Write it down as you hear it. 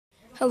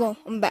Hello,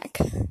 I'm back.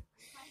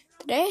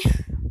 Today,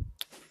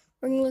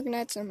 we're going to be looking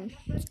at some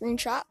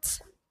screenshots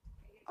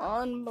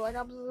on Black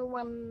Ops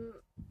 1.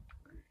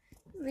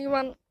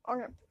 Okay.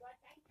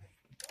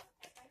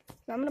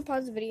 So I'm going to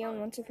pause the video, and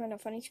once I find a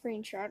funny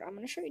screenshot, I'm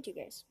going to show it to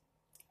you guys.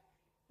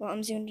 Well,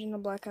 I'm zoomed in the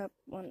Black Ops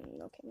 1.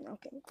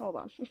 Okay, hold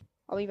on.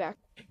 I'll be back.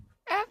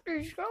 After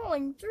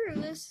scrolling through,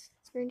 this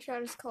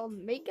screenshot is called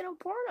Making a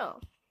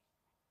Porno.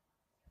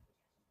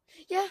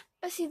 Yeah,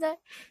 I see that.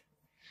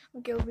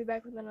 Okay, we'll be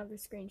back with another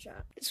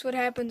screenshot. This is what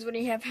happens when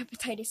you have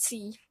hepatitis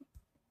C.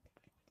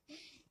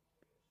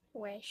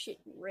 Why shit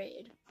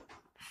red.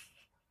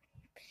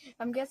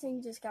 I'm guessing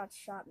he just got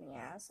shot in the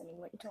ass and he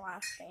went to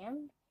last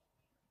stand.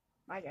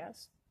 I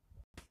guess.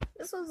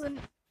 This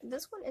one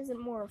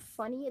isn't more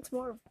funny, it's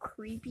more of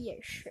creepy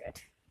as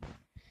shit.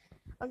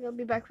 Okay, I'll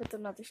be back with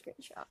another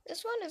screenshot.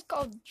 This one is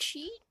called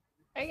Cheat.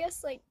 I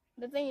guess, like,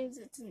 the thing is,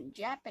 it's in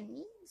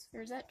Japanese,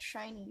 or is that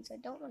Chinese? I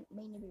don't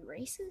mean to be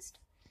racist,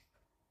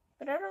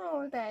 but I don't know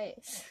what that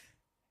is.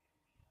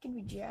 It could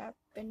be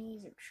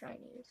Japanese or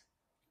Chinese.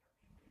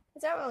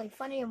 It's not really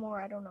funny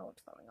anymore, I don't know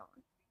what's going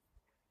on.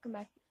 Come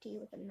back to you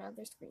with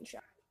another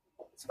screenshot.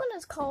 This one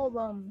is called,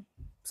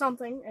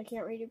 something. I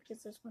can't read it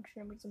because there's much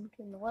numbers in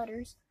between the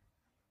letters.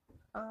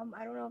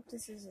 I don't know if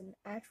this is an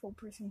actual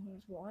person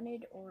who's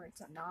wanted or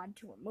it's a nod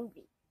to a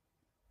movie.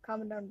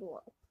 Comment down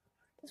below.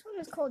 This one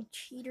is called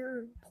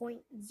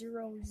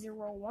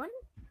Cheater.001.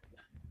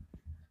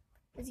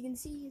 As you can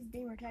see, his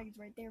gamer tag is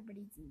right there, but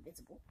he's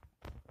invisible.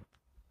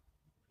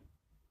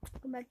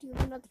 Come back to you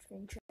with another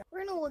screenshot.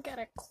 We're gonna look at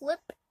a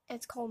clip.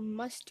 It's called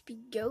Must Be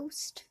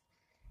Ghost.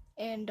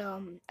 And,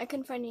 I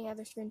couldn't find any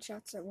other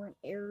screenshots that weren't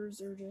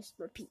errors or just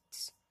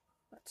repeats.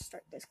 Let's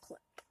start this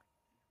clip.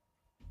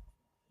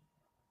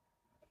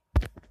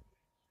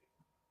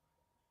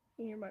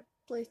 You hear my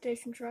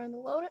PlayStation trying to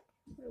load it.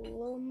 We're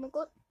loading the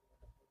clip.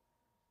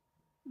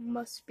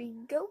 Must Be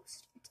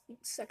Ghost. It's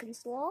 8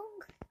 seconds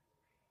long.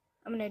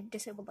 I'm gonna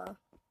disable the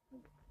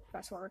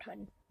fast forward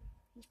HUD.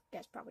 You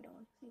guys probably don't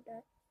want to see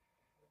that.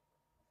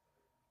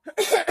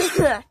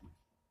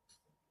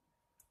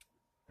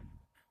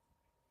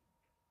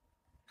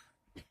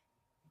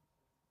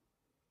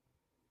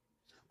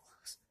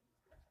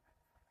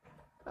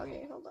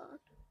 Okay, hold on.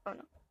 Oh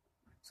no.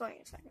 It's only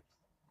a second.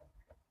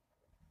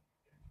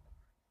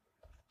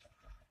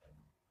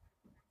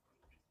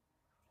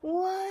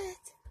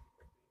 What?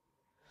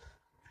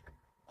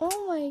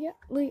 Oh my god.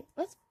 Wait,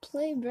 let's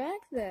play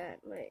back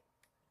that. Wait.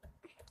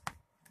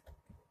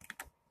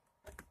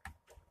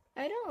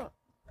 I don't.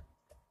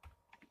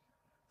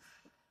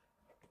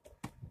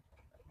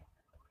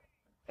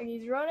 Like,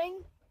 he's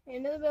running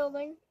into the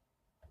building.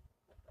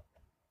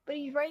 But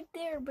he's right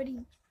there, but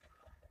he...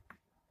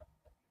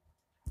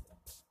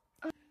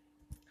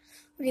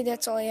 Okay,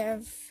 that's all I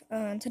have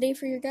today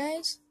for you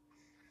guys.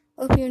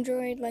 Hope you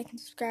enjoyed. Like and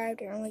subscribe.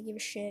 I don't really give a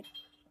shit,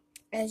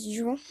 as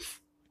usual.